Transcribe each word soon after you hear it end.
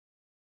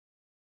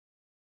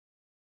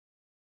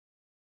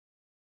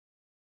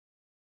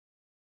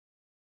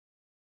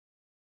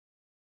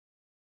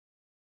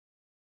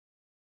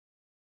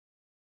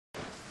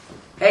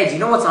Hey, do you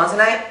know what's on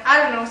tonight?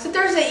 I don't know. It's a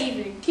Thursday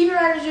evening. TV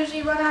writers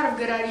usually run out of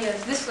good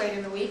ideas this late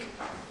in the week.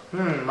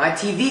 My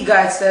TV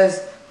guide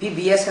says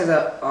PBS has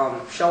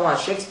a show on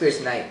Shakespeare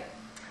tonight.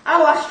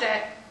 I watched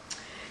that.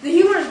 The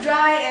humor is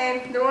dry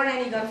and there weren't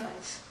any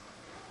gunfights.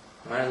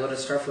 Might as well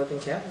just start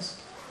flipping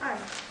channels. Alright.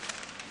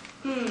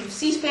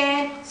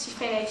 C-SPAN,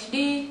 C-SPAN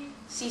HD,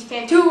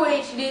 C-SPAN 2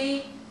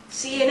 HD,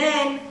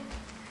 CNN.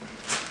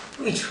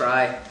 We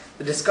try.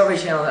 The Discovery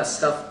Channel has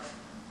stuff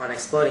on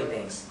exploding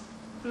things.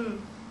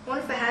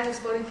 Wonder if it has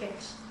exploding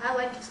cans. I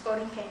like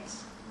exploding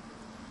cans.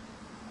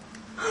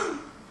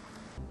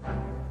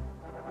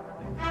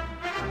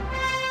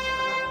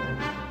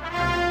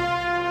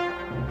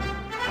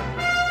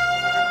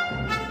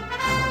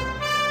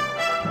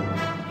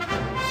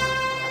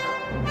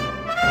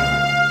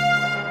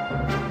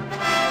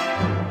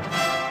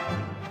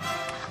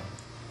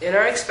 In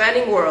our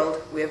expanding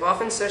world, we have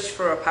often searched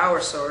for a power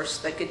source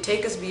that could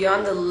take us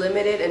beyond the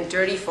limited and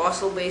dirty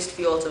fossil-based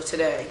fuels of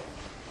today.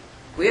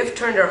 We have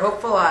turned our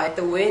hopeful eye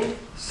to wind,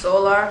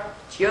 solar,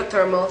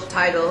 geothermal,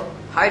 tidal,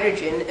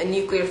 hydrogen, and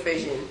nuclear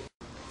fission.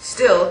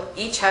 Still,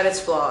 each had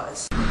its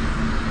flaws.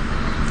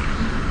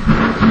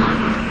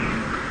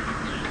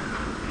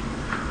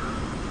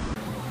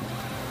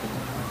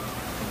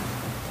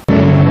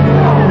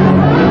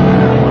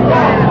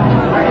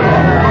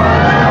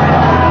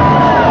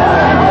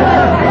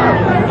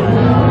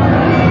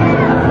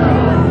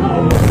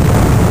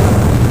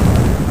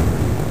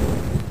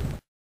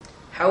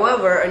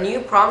 However, a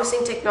new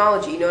promising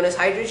technology known as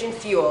hydrogen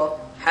fuel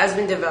has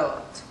been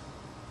developed.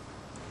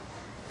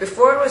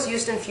 Before it was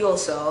used in fuel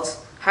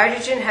cells,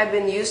 hydrogen had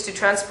been used to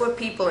transport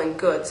people and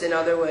goods in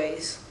other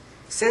ways.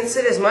 Since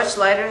it is much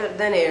lighter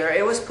than air,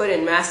 it was put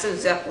in massive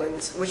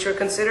zeppelins, which were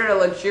considered a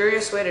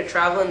luxurious way to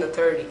travel in the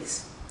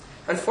 30s.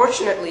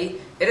 Unfortunately,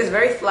 it is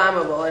very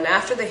flammable, and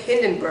after the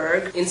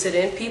Hindenburg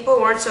incident, people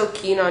weren't so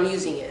keen on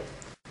using it.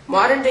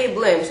 Modern-day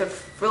blimps are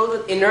filled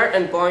with inert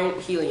and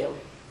buoyant helium.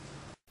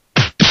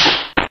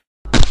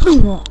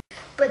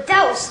 But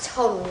that was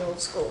totally old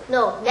school.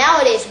 No,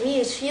 nowadays we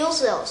use fuel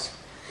cells.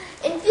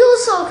 In fuel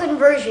cell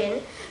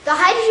conversion, the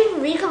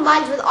hydrogen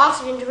recombines with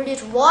oxygen to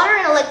produce water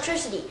and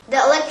electricity, the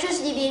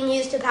electricity being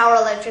used to power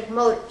electric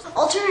motors.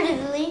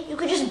 Alternatively, you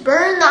could just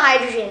burn the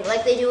hydrogen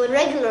like they do in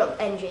regular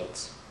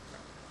engines.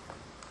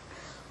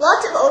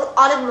 Lots of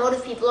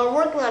automotive people are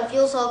working on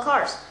fuel cell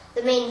cars.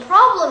 The main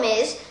problem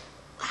is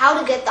how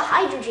to get the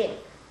hydrogen.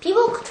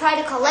 People try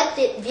to collect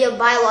it via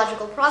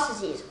biological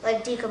processes,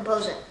 like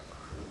decomposing.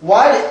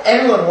 Why did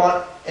everyone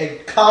want a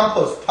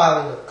compost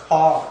pile in their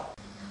car?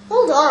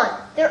 Hold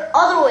on, there are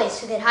other ways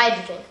to get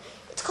hydrogen.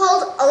 It's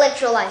called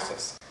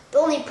electrolysis. The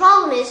only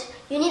problem is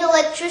you need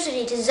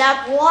electricity to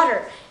zap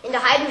water into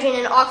hydrogen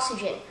and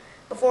oxygen.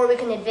 Before we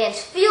can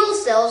advance fuel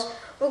cells,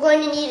 we're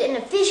going to need an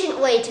efficient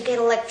way to get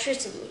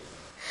electricity.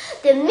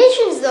 The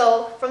emissions,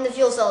 though, from the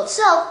fuel cell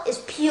itself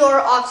is pure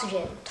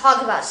oxygen.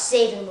 Talk about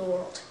saving the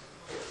world.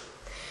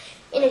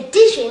 In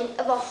addition,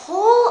 if a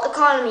whole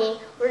economy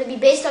were to be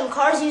based on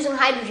cars using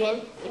hydrogen,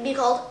 it would be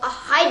called a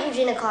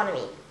hydrogen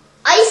economy.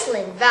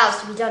 Iceland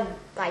vows to be done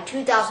by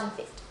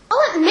 2050.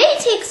 While it may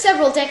take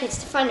several decades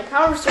to find a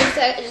power source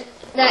that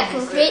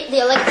can create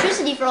the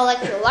electricity for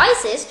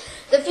electrolysis,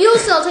 the fuel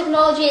cell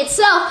technology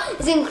itself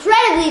is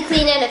incredibly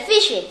clean and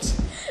efficient.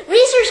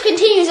 Research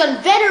continues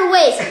on better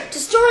ways to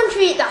store and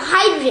treat the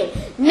hydrogen,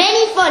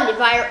 many funded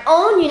by our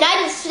own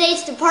United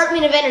States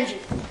Department of Energy.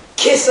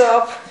 Kiss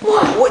up.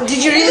 What?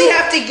 Did you really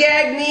have to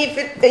gag me?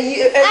 And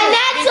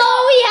that's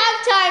all we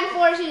have time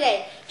for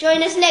today.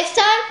 Join us next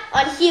time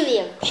on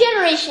Helium,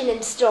 Generation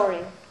and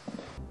Storing.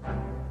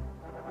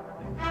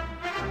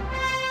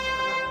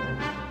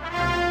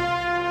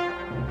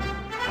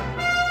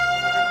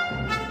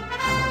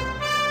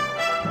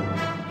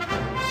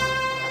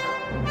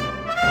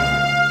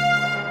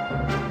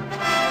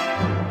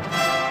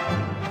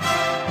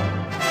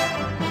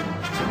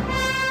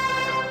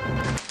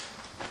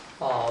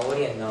 Oh, what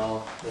do you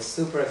know? The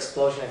Super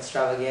Explosion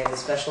Extravaganza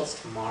special's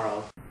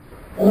tomorrow.